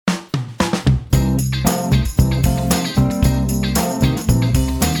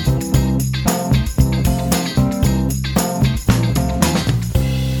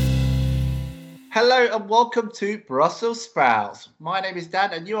Hello and welcome to Brussels Sprouts. My name is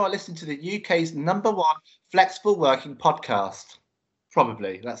Dan and you are listening to the UK's #1 flexible working podcast.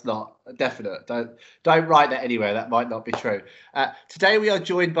 Probably, that's not definite. Don't write that anywhere, that might not be true. Today we are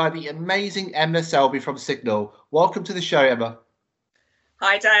joined by the amazing Emma Selby from Signal. Welcome to the show, Emma.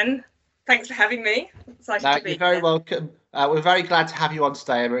 Hi Dan, thanks for having me. Excited to be here. You're very welcome. We're very glad to have you on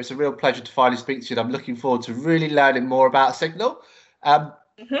today, Emma. It's a real pleasure to finally speak to you and I'm looking forward to really learning more about Signal.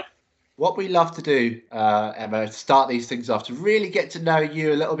 What we love to do, Emma, to start these things off, to really get to know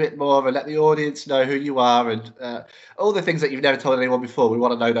you a little bit more and let the audience know who you are and all the things that you've never told anyone before. We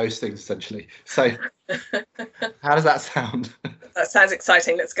want to know those things, essentially. So how does that sound? That sounds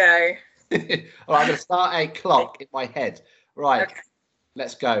exciting. Let's go. All right, I'm going to start a clock in my head. Right, okay.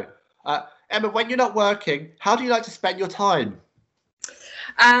 Let's go. Emma, when you're not working, how do you like to spend your time?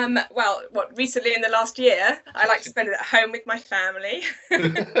 Recently in the last year, I like to spend it at home with my family,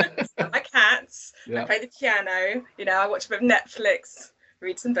 my cats. Yeah. I play the piano. I watch a bit of Netflix,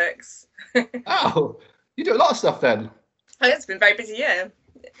 read some books. Oh, you do a lot of stuff then. Oh, it's been a very busy year.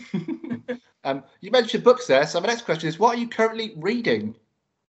 You mentioned books there, so my next question is, what are you currently reading?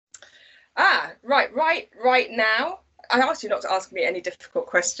 Right now. I asked you not to ask me any difficult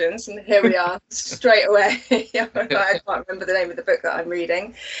questions, and here we are, straight away. I can't remember the name of the book that I'm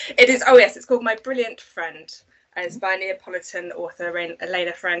reading. It's called My Brilliant Friend, and it's by Neapolitan author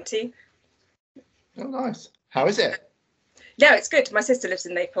Elena Ferrante. Oh, nice. How is it? Yeah, it's good. My sister lives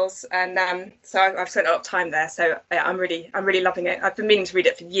in Naples, and so I've spent a lot of time there. So I'm really loving it. I've been meaning to read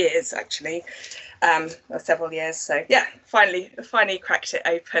it for years, actually, several years. So yeah, finally cracked it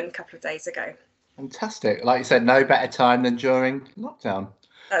open a couple of days ago. Fantastic. Like you said, no better time than during lockdown.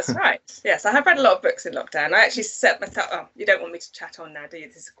 That's right. Yes, I have read a lot of books in lockdown. I actually set myself... Oh, you don't want me to chat on now, do you?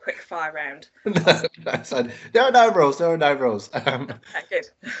 This is a quick fire round. There are no rules. Okay,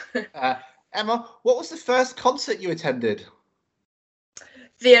 good. Emma, what was the first concert you attended?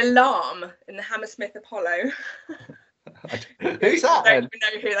 The Alarm in the Hammersmith Apollo. Who's that? I don't even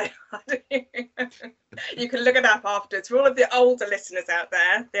know who they are. You can look it up afterwards. For all of the older listeners out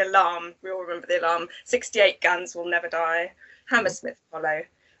there, The Alarm, we all remember The Alarm. 68 Guns Will Never Die. Hammersmith Apollo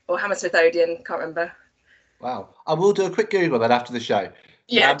or Hammersmith Odeon, can't remember. Wow. I will do a quick Google then after the show.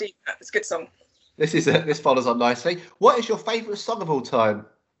 Yeah, do that. It's a good song. This follows on nicely. What is your favourite song of all time?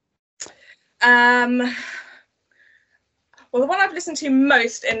 Well, the one I've listened to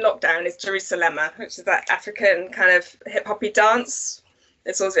most in lockdown is Jerusalema, which is that African kind of hip-hoppy dance.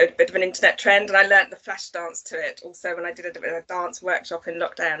 It's also a bit of an internet trend, and I learnt the flash dance to it also when I did a dance workshop in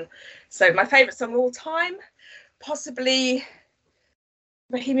lockdown. So my favourite song of all time, possibly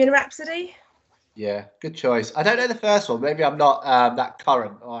Bohemian Rhapsody. Yeah, good choice. I don't know the first one. Maybe I'm not that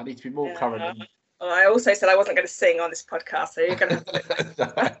current. Oh, I need to be more current. Well, I also said I wasn't going to sing on this podcast, so you're going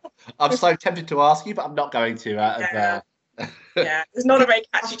to... I'm so tempted to ask you, but I'm not going to. Yeah, it's not a very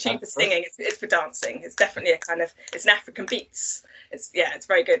catchy tune for singing. It's for dancing. It's definitely it's an African beats. It's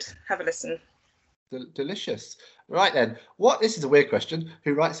very good. Have a listen. Delicious. Right then, this is a weird question.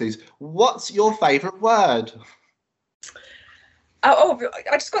 Who writes these? What's your favourite word? I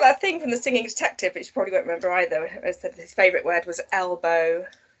just got that thing from The Singing Detective, which you probably won't remember either. It said his favourite word was elbow.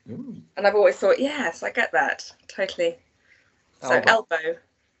 Ooh. And I've always thought, yes, I get that totally. So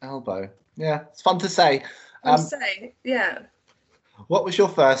elbow. Yeah, it's fun to say. Yeah. What was your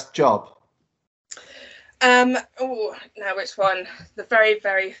first job? Which one? The very,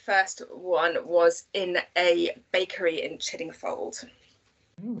 very first one was in a bakery in Chiddingfold.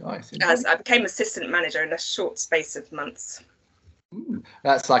 Ooh, nice. As I became assistant manager in a short space of months. Ooh,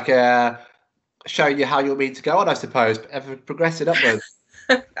 that's like showing you how you'll mean to go on, I suppose, ever progressing upwards.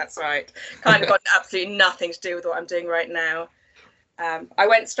 That's right. Kind of got absolutely nothing to do with what I'm doing right now. I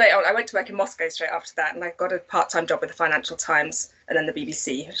went to work in Moscow straight after that, and I got a part-time job with the Financial Times and then the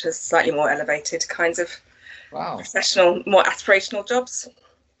BBC, which is slightly more elevated kinds of professional, more aspirational jobs.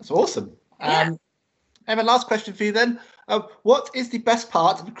 That's awesome. Yeah. Emma, last question for you then. What is the best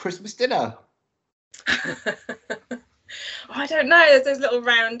part of a Christmas dinner? I don't know. There's those little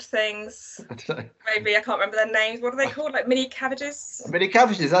round things. Maybe I can't remember their names. What are they called? Like mini cabbages? Mini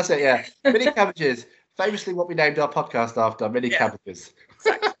cabbages, that's it, yeah. Mini cabbages. Famously what we named our podcast after, mini cabbages.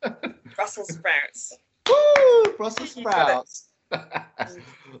 Exactly. Brussels sprouts. Woo! Brussels sprouts.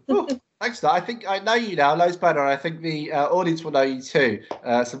 Thanks for that. I think I know you now, loads better, and I think the audience will know you too.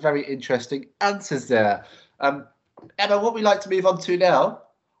 Some very interesting answers there. Emma, what we like to move on to now,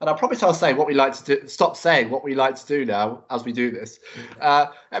 and I promise I'll say what we like to do, stop saying what we like to do now as we do this.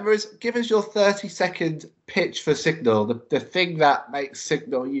 Emma, give us your 30-second pitch for Signal, the thing that makes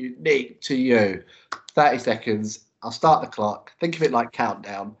Signal unique to you. 30 seconds. I'll start the clock. Think of it like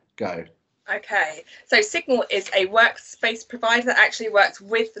countdown. Go. Okay, so Signal is a workspace provider that actually works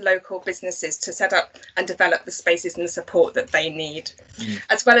with the local businesses to set up and develop the spaces and the support that they need.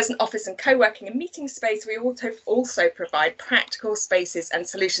 As well as an office and co-working and meeting space, we also provide practical spaces and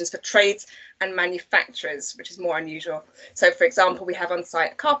solutions for trades and manufacturers, which is more unusual. So, for example, we have on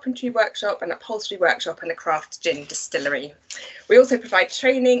site a carpentry workshop, an upholstery workshop, and a craft gin distillery. We also provide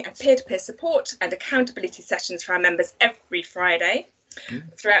training and peer-to-peer support and accountability sessions for our members every Friday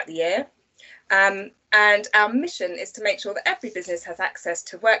throughout the year. And our mission is to make sure that every business has access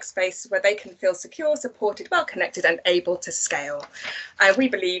to workspace where they can feel secure, supported, well connected, and able to scale. We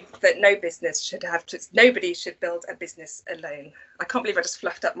believe that nobody should build a business alone. I can't believe I just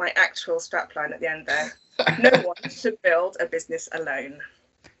fluffed up my actual strapline at the end there. No one should build a business alone.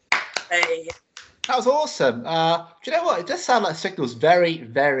 That was awesome. Do you know what? It does sound like Signal's very,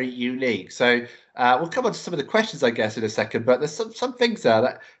 very unique. So we'll come on to some of the questions, I guess, in a second. But there's some things there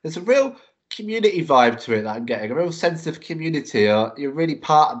that there's a real community vibe to it that I'm getting, a real sense of community, or you're really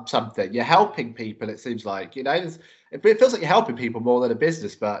part of something. You're helping people, it seems like, you know, it feels like you're helping people more than a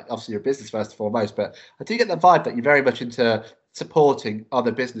business, but obviously you're a business first and foremost. But I do get the vibe that you're very much into supporting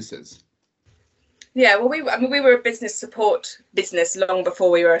other businesses. Yeah, well, we were a business support business long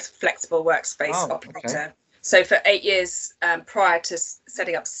before we were a flexible workspace operator. Okay. So for 8 years prior to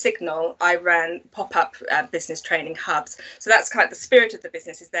setting up Signal, I ran pop-up business training hubs. So that's kind of the spirit of the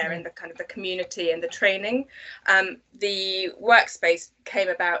business is there in the kind of the community and the training. The workspace came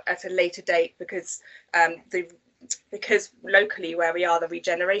about at a later date because locally where we are, the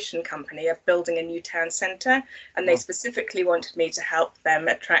Regeneration Company are building a new town centre, and they specifically wanted me to help them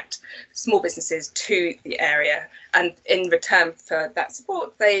attract small businesses to the area. And in return for that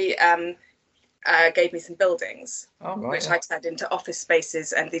support, they gave me some buildings, which I turned into office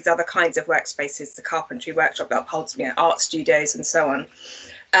spaces and these other kinds of workspaces, the carpentry workshop, the upholstery, art studios, and so on.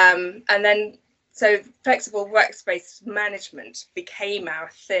 And then, so flexible workspace management became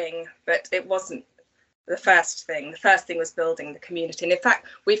our thing, but it wasn't the first thing. The first thing was building the community. And in fact,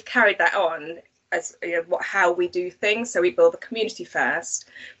 we've carried that on as how we do things. So we build the community first,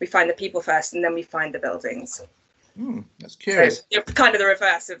 we find the people first, and then we find the buildings. That's curious. So, kind of the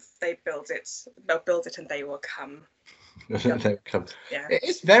reverse of they'll build it and they will come. Yeah.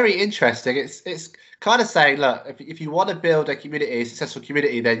 It's very interesting. It's kind of saying, look, if you want to build a community, a successful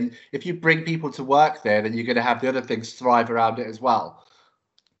community, then if you bring people to work there, then you're going to have the other things thrive around it as well.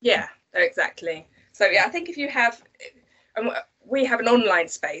 Yeah, exactly. So yeah, I think if you have, we have an online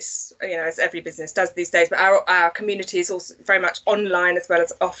space, as every business does these days, but our community is also very much online as well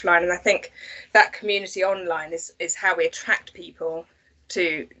as offline. And I think that community online is how we attract people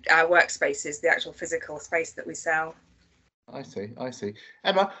to our workspaces, the actual physical space that we sell. I see.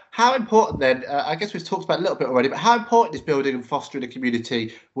 Emma, how important then, I guess we've talked about a little bit already, but how important is building and fostering a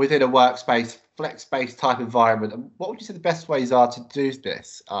community within a workspace, flex space type environment? And what would you say the best ways are to do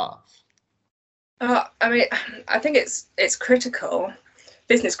this are? I think it's critical.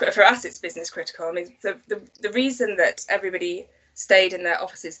 For us, it's business critical. I mean, the reason that everybody stayed in their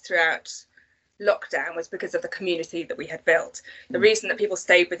offices throughout lockdown was because of the community that we had built. The reason that people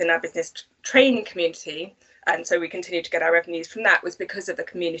stayed within our business training community, and so we continue to get our revenues from that, was because of the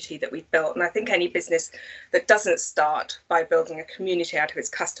community that we've built. And I think any business that doesn't start by building a community out of its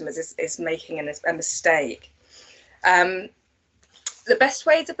customers is making a mistake. The best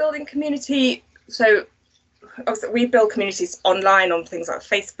ways of building community. So we build communities online on things like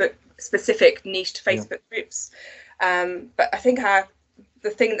Facebook, specific niched Facebook groups. But I think the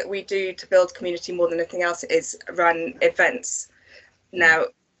thing that we do to build community more than anything else is run events. Now,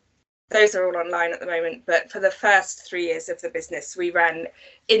 those are all online at the moment, but for the first 3 years of the business, we ran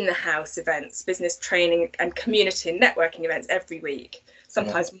in-the-house events, business training and community and networking events every week,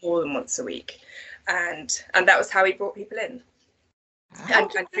 sometimes more than once a week. And that was how we brought people in.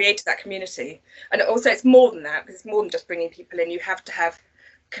 And created that community. And also it's more than that, because it's more than just bringing people in. You have to have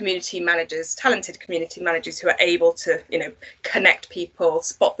community managers, talented community managers who are able to, connect people,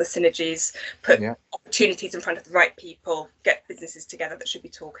 spot the synergies, put opportunities in front of the right people, get businesses together that should be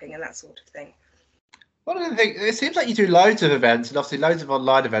talking and that sort of thing. One of the things, it seems like you do loads of events and obviously loads of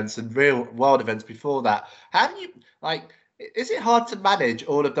online events and real world events before that. How do you, is it hard to manage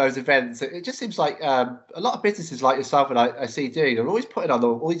all of those events? It just seems like a lot of businesses like yourself and I see doing are always putting on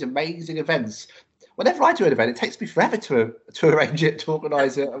all these amazing events. Whenever I do an event, it takes me forever to arrange it, to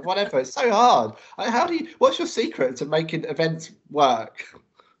organise it, whatever. It's so hard. What's your secret to making events work?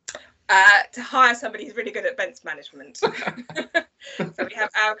 To hire somebody who's really good at events management. So we have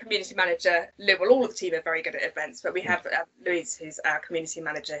our community manager, Lou. Well, all of the team are very good at events, but we have Louise, who's our community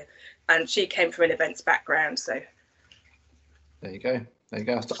manager, and she came from an events background. So there you go. There you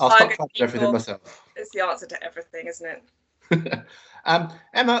go. I'll stop trying to do everything myself. It's the answer to everything, isn't it?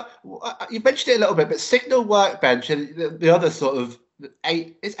 Emma, you mentioned it a little bit, but Signal Workbench and the other sort of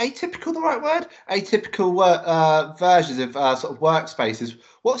is atypical the right word? Atypical versions of sort of workspaces.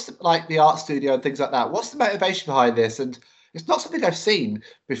 What's like the art studio and things like that? What's the motivation behind this? And it's not something I've seen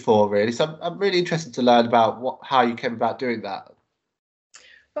before, really. So I'm really interested to learn about how you came about doing that.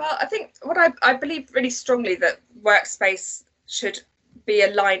 Well, I think what I believe really strongly that workspace should be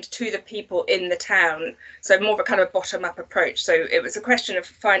aligned to the people in the town, so more of a kind of bottom-up approach. So it was a question of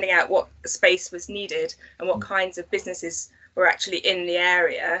finding out what space was needed and what kinds of businesses were actually in the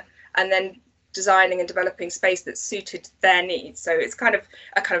area, and then designing and developing space that suited their needs. So it's kind of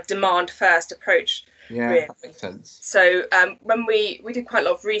a demand first approach. Yeah, really. That makes sense. So when we did quite a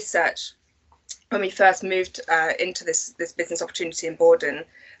lot of research when we first moved into this business opportunity in Bordon,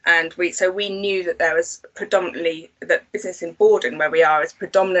 and we knew that there was predominantly that business in Bordon, where we are, is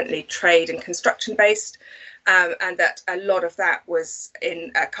predominantly trade and construction based, and that a lot of that was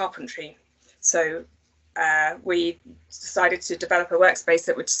in carpentry. So we decided to develop a workspace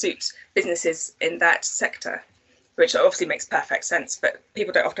that would suit businesses in that sector, which obviously makes perfect sense, but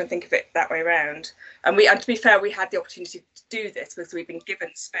people don't often think of it that way around. And to be fair, we had the opportunity to do this because we've been given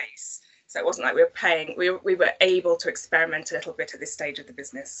space. So it wasn't like we were paying, we were able to experiment a little bit at this stage of the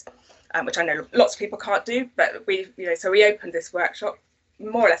business, which I know lots of people can't do, but so we opened this workshop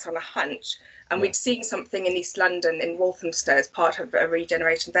more or less on a hunch, and we'd seen something in East London in Walthamstow as part of a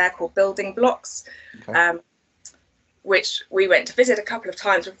regeneration there called Building Blocks, which we went to visit a couple of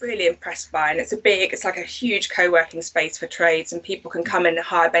times. We're really impressed by, and it's like a huge co-working space for trades, and people can come in and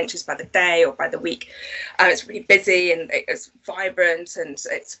hire benches by the day or by the week. It's really busy and it's vibrant, and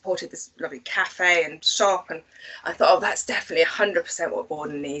it supported this lovely cafe and shop, and I thought, oh, that's definitely 100% what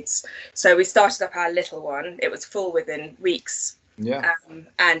Bordon needs. So we started up our little one. It was full within weeks.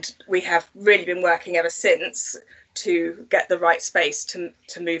 And we have really been working ever since to get the right space to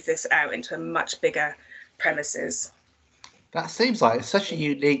move this out into a much bigger premises. That seems like it's such a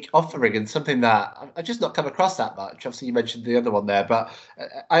unique offering and something that I've just not come across that much. Obviously, you mentioned the other one there, but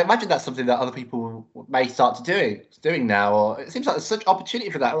I imagine that's something that other people may start doing now. Or it seems like there's such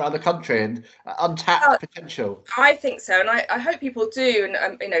opportunity for that around the country and untapped potential. I think so, and I hope people do,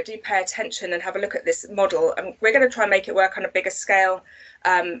 and do pay attention and have a look at this model. And we're going to try and make it work on a bigger scale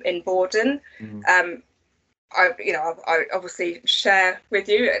in Bordon. I obviously share with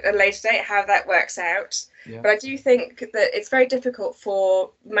you at a later date how that works out. But I do think that it's very difficult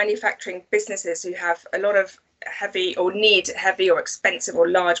for manufacturing businesses who have a lot of heavy or need heavy or expensive or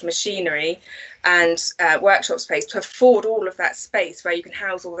large machinery and workshop space to afford all of that space where you can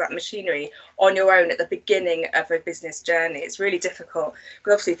house all of that machinery on your own at the beginning of a business journey. It's really difficult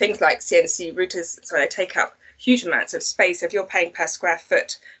because obviously things like CNC routers, they take up huge amounts of space. If you're paying per square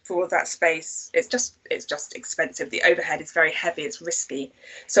foot for all of that space, it's just expensive. The overhead is very heavy, it's risky.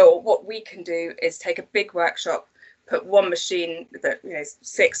 So what we can do is take a big workshop, put one machine that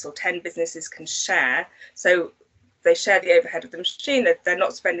 6 or 10 businesses can share. So they share the overhead of the machine. They're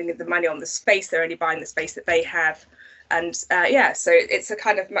not spending the money on the space, they're only buying the space that they have. And so it's a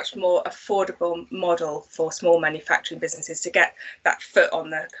kind of much more affordable model for small manufacturing businesses to get that foot on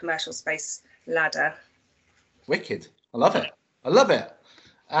the commercial space ladder. Wicked. I love it.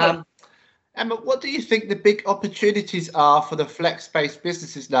 Emma, what do you think the big opportunities are for the flex-based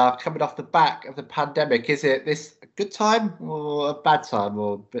businesses now coming off the back of the pandemic? Is it this a good time or a bad time?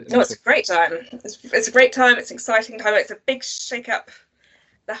 No, it's a great time. It's a great time. It's an exciting time. It's a big shake-up.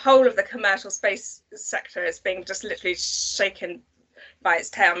 The whole of the commercial space sector is being just literally shaken by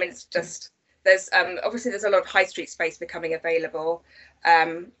its tail. I mean, it's just, there's obviously a lot of high street space becoming available.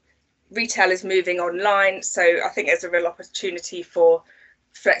 Retail is moving online, so I think there's a real opportunity for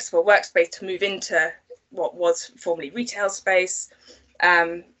flexible workspace to move into what was formerly retail space.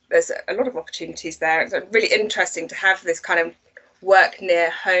 There's a lot of opportunities there. It's really interesting to have this kind of work near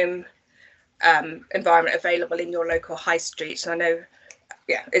home environment available in your local high street. And I know,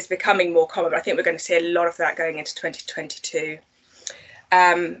 it's becoming more common, but I think we're going to see a lot of that going into 2022.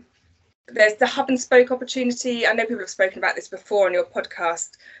 There's the hub and spoke opportunity. I know people have spoken about this before on your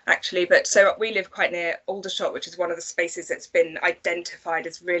podcast, actually, but so we live quite near Aldershot, which is one of the spaces that's been identified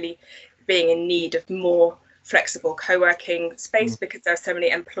as really being in need of more flexible co-working space because there are so many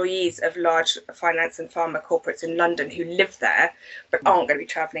employees of large finance and pharma corporates in London who live there but aren't going to be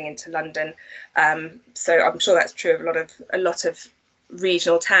travelling into London. So I'm sure that's true of a lot of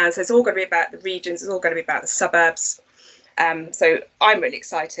regional towns. So it's all going to be about the regions. It's all going to be about the suburbs. So I'm really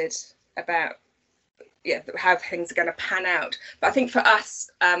excited about how things are going to pan out. But I think for us,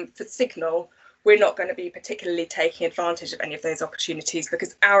 for Signal, we're not going to be particularly taking advantage of any of those opportunities,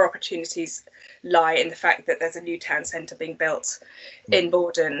 because our opportunities lie in the fact that there's a new town centre being built in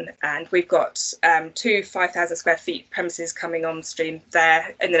Bordon, and we've got 2 5,000 square feet premises coming on stream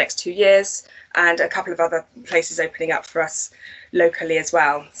there in the next 2 years, and a couple of other places opening up for us locally as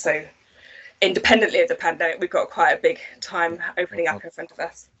well. So independently of the pandemic, we've got quite a big time opening up in front of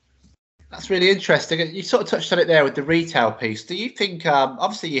us. That's really interesting. You sort of touched on it there with the retail piece. Do you think,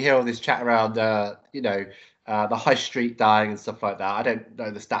 obviously you hear all this chat around, the high street dying and stuff like that. I don't know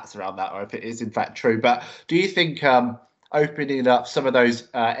the stats around that or if it is in fact true, but do you think opening up some of those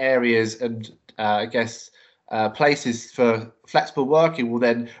areas and places for flexible working will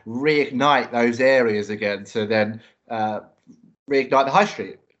then reignite those areas again to then reignite the high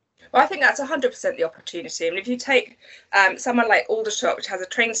street? Well, I think that's 100% the opportunity. I mean, if you take somewhere like Aldershot, which has a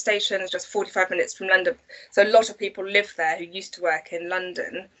train station just 45 minutes from London, so a lot of people live there who used to work in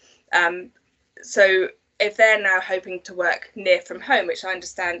London. So if they're now hoping to work near from home, which I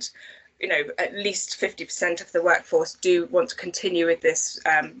understand, at least 50% of the workforce do want to continue with this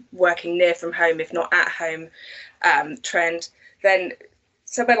working near from home, if not at home trend, then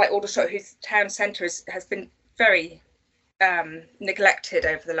somewhere like Aldershot, whose town centre has been very neglected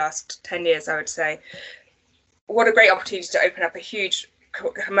over the last 10 years, I would say. What a great opportunity to open up a huge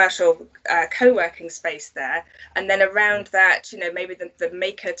commercial co-working space there, and then around that, maybe the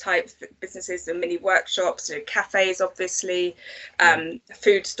maker type businesses, the mini workshops, cafes, obviously,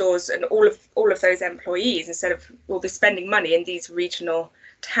 food stores, and all of those employees, instead of will be spending money in these regional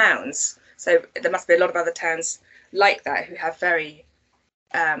towns. So there must be a lot of other towns like that who have very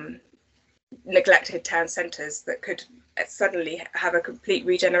neglected town centres that could suddenly have a complete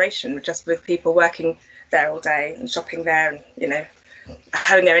regeneration just with people working there all day and shopping there and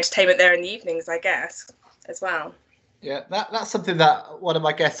having their entertainment there in the evenings, I guess, as well. Yeah, that's something that one of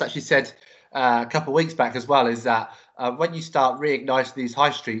my guests actually said a couple of weeks back as well, is that when you start reigniting these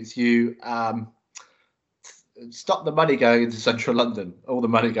high streets, you stop the money going into central London, all the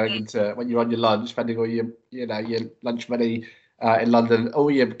money going into when you're on your lunch, spending all your lunch money in London, all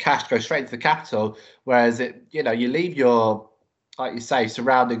your cash goes straight into the capital, whereas you leave your, like you say,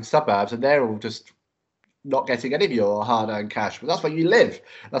 surrounding suburbs and they're all just not getting any of your hard-earned cash, but that's where you live.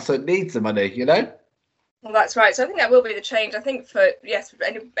 That's what needs the money, Well, that's right. So I think that will be the change. I think for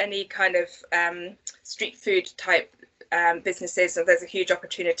any kind of street food type businesses, and there's a huge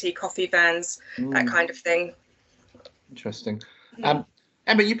opportunity, coffee vans, that kind of thing. Interesting.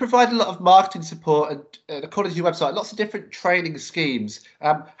 Emma, you provide a lot of marketing support and according to your website, lots of different training schemes.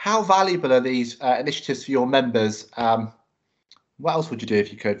 How valuable are these initiatives for your members? What else would you do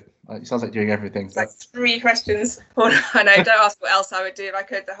if you could? It sounds like doing everything. It's like 3 questions. I know, don't ask what else I would do if I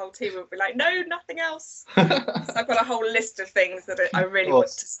could. The whole team would be like, no, nothing else. So I've got a whole list of things that I really want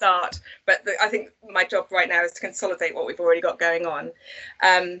to start. But I think my job right now is to consolidate what we've already got going on.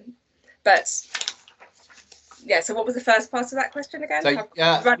 So what was the first part of that question again? So,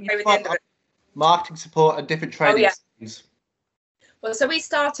 marketing support and different training schemes. Well, so we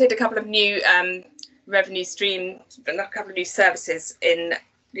started a couple of new revenue streams and a couple of new services in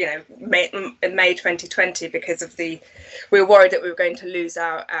May 2020 because of we were worried that we were going to lose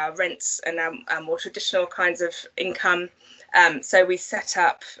our rents and our more traditional kinds of income. So we set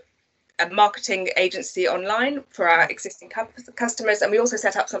up a marketing agency online for our existing customers, and we also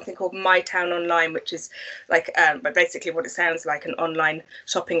set up something called My Town Online, which is like basically what it sounds like, an online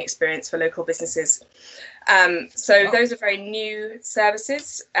shopping experience for local businesses. Those are very new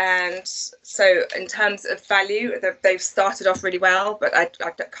services, and so in terms of value, they've started off really well, but I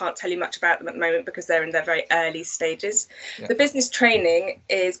can't tell you much about them at the moment because they're in their very early stages. The business training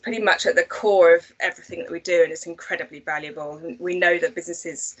is pretty much at the core of everything that we do, and it's incredibly valuable. We know that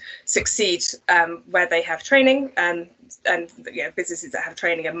businesses succeed where they have training, and businesses that have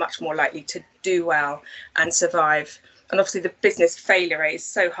training are much more likely to do well and survive. And obviously the business failure rate is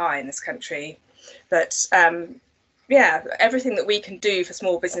so high in this country that everything that we can do for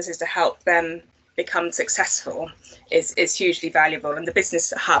small businesses to help them become successful is hugely valuable. And the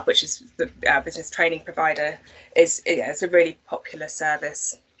Business Hub, which is the business training provider, it's a really popular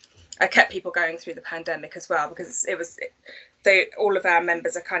service. I kept people going through the pandemic as well because all of our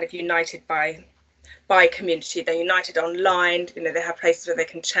members are kind of united by community. They're united online. They have places where they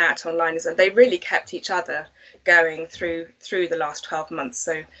can chat online, and they really kept each other going through the last 12 months.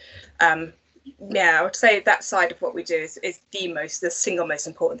 So I would say that side of what we do is the single most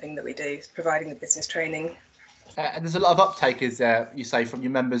important thing that we do, is providing the business training. And there's a lot of uptake, is there, you say, from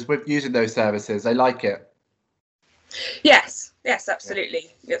your members with using those services? They like it? Yes,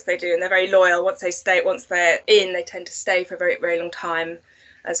 absolutely. Yes, they do. And they're very loyal. Once they're in, they tend to stay for a very, very long time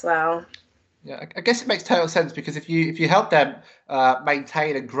as well. Yeah, I guess it makes total sense, because if you help them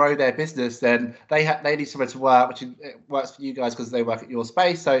maintain and grow their business, then they need somewhere to work, which works for you guys because they work at your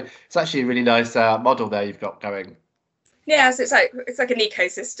space. So it's actually a really nice model there you've got going. Yeah, so it's like an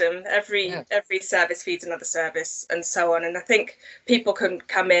ecosystem. Every service feeds another service, and so on. And I think people can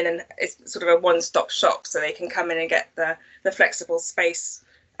come in, and it's sort of a one-stop shop, so they can come in and get the flexible space,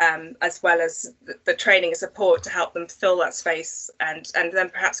 as well as the training and support to help them fill that space, and then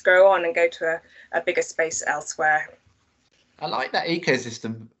perhaps go on and go to a bigger space elsewhere. I like that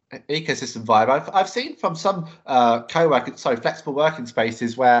ecosystem vibe. I've seen from some flexible working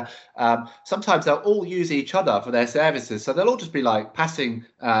spaces where sometimes they'll all use each other for their services, so they'll all just be like passing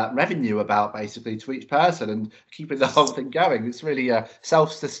revenue about basically to each person and keeping the whole thing going. It's really a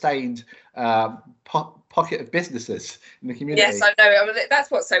self-sustained pocket of businesses in the community. Yes, I know. I mean,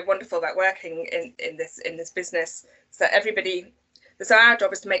 that's what's so wonderful about working in this business. So our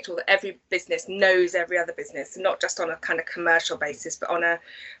job is to make sure that every business knows every other business, not just on a kind of commercial basis, but on have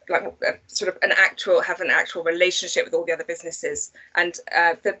an actual relationship with all the other businesses. And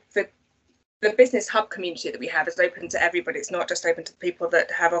the business hub community that we have is open to everybody. It's not just open to people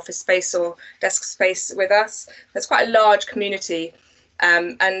that have office space or desk space with us. There's quite a large community.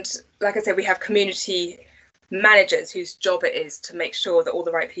 And like I said, we have community managers whose job it is to make sure that all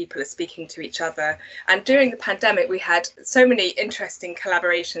the right people are speaking to each other. And during the pandemic, we had so many interesting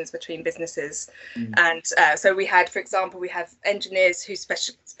collaborations between businesses. And so we had, for example, we have engineers who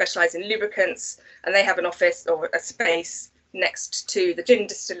specialize in lubricants, and they have an office or a space next to the gin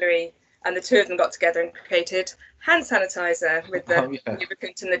distillery, and the two of them got together and created hand sanitizer with the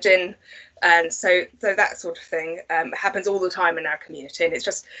lubricant and the gin. And so that sort of thing happens all the time in our community, and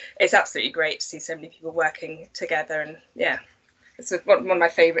it's absolutely great to see so many people working together. And yeah, it's one of my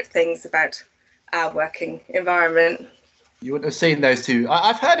favorite things about our working environment. You wouldn't have seen those two.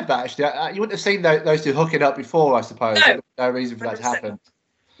 I've heard of that, actually. You wouldn't have seen those two hooking up before, I suppose. No, no reason for that to happen.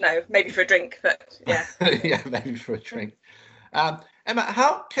 No, maybe for a drink, but yeah. Yeah, maybe for a drink. Emma,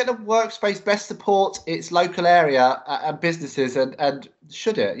 how can a workspace best support its local area and businesses, and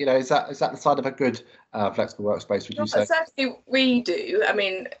should it? Is that the sign of a good flexible workspace, would you say? Certainly we do. I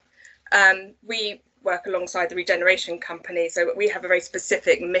mean, we work alongside the Regeneration Company, so we have a very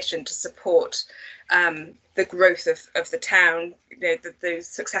specific mission to support the growth of the town, the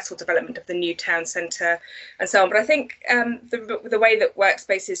successful development of the new town centre and so on. But I think the way that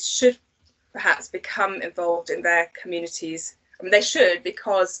workspaces should perhaps become involved in their communities, I mean, they should,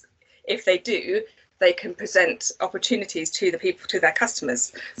 because if they do, they can present opportunities to the people, to their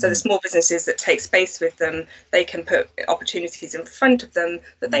customers. So the small businesses that take space with them, they can put opportunities in front of them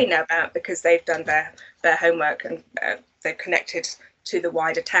that they know about because they've done their homework and they've connected to the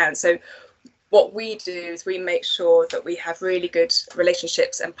wider town. So what we do is we make sure that we have really good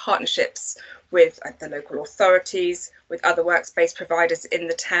relationships and partnerships with the local authorities, with other workspace providers in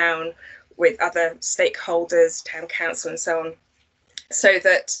the town, with other stakeholders, town council and so on. So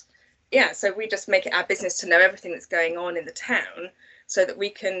we just make it our business to know everything that's going on in the town, so that we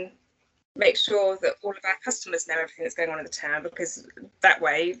can make sure that all of our customers know everything that's going on in the town, because that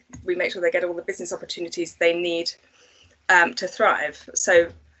way we make sure they get all the business opportunities they need to thrive. So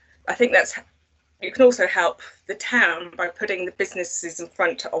I think you can also help the town by putting the businesses in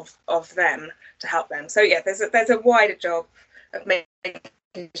front of them to help them. So yeah, there's a wider job of making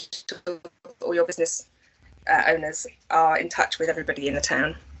sure all your business owners are in touch with everybody in the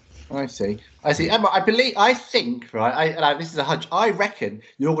town. I see. Emma, I think, right, this is a hunch, I reckon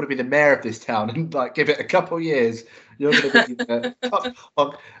you're going to be the mayor of this town, and give it a couple of years, you're going to be the top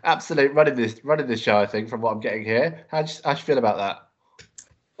of absolute running this show, I think, from what I'm getting here. How do you feel about that?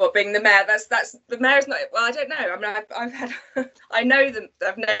 Well, being the mayor, that's the mayor's not. Well, I don't know. I mean, I know them.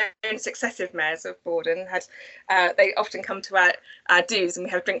 I've known successive mayors of Bordon. They often come to our dues, and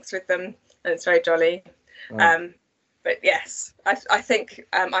we have drinks with them, and it's very jolly. Right. But yes, I think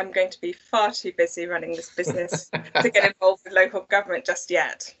I'm going to be far too busy running this business to get involved with local government just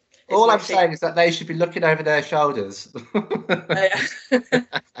yet. All I'm saying is that they should be looking over their shoulders.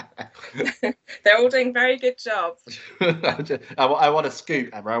 They're all doing very good jobs. I want a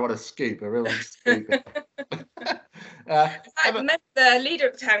scoop, Emma. I want a scoop, a real scoop. The leader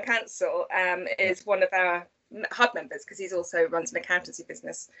of the town council is one of our hub members, because he also runs an accountancy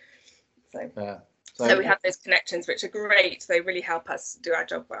business. So we have those connections, which are great. They really help us do our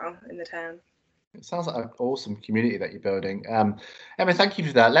job well in the town. It sounds like an awesome community that you're building. Emma, thank you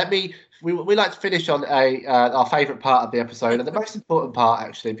for that. We like to finish on our favourite part of the episode, and the most important part,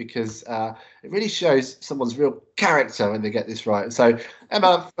 actually, because it really shows someone's real character when they get this right. So,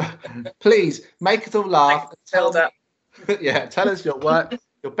 Emma, please make us all laugh. Tell us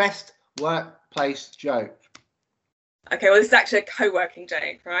your best workplace joke. Okay, well, this is actually a co-working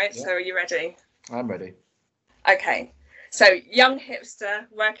joke, right? Yeah. So are you ready? I'm ready. Okay, so young hipster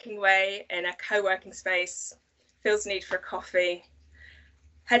working away in a co-working space, feels the need for a coffee,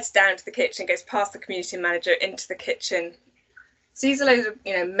 heads down to the kitchen, goes past the community manager into the kitchen, sees a load of,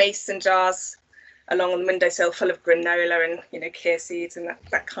 mason jars along on the windowsill full of granola and, chia seeds and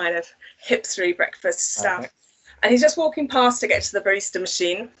that kind of hipstery breakfast stuff. Okay. And he's just walking past to get to the barista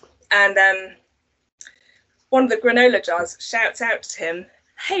machine. And one of the granola jars shouts out to him,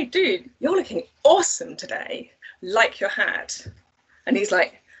 "Hey, dude, you're looking awesome today. Like your hat." And he's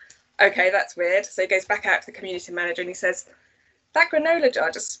like, "Okay, that's weird." So he goes back out to the community manager and he says, "That granola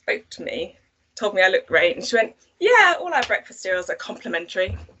jar just spoke to me, told me I look great." And she went, "Yeah, all our breakfast cereals are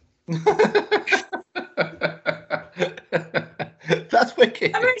complimentary." That's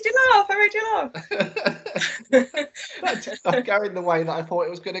wicked. I made you laugh. That just not going the way that I thought it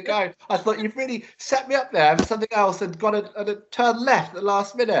was going to go. I thought you've really set me up there for something else and got a turn left at the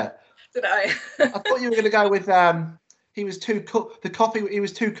last minute. Did I? I thought you were going to go with he was too cool. The coffee. He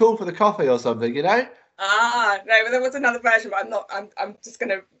was too cool for the coffee or something. No, but there was another version. But I'm not. I'm just going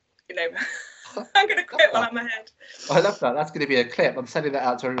to. I'm going to quit while I'm ahead. I love that. That's going to be a clip. I'm sending that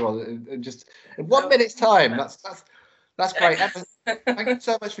out to everyone in just in 1 minute's time. That's great. Emma, thank you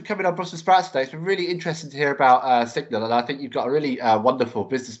so much for coming on Brussels Sprouts today. It's been really interesting to hear about Signal, and I think you've got a really wonderful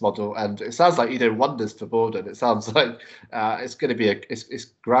business model. And it sounds like you're doing wonders for Borden. It sounds like it's going to be it's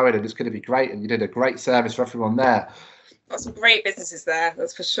growing and it's going to be great. And you did a great service for everyone there. Got some great businesses there,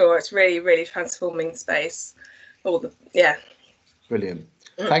 that's for sure. It's really, really transforming the space. Brilliant.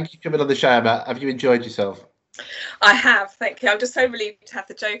 Thank you for coming on the show, Emma. Have you enjoyed yourself? I have, thank you. I'm just so relieved to have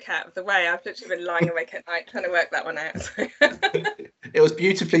the joke out of the way. I've literally been lying awake at night trying to work that one out. It was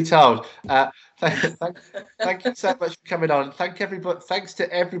beautifully told. Thank you so much for coming on. Thanks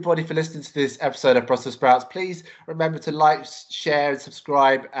to everybody for listening to this episode of Brussels Sprouts. Please remember to like, share, and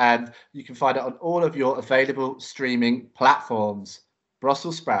subscribe, and you can find it on all of your available streaming platforms.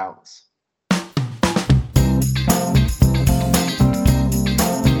 Brussels Sprouts.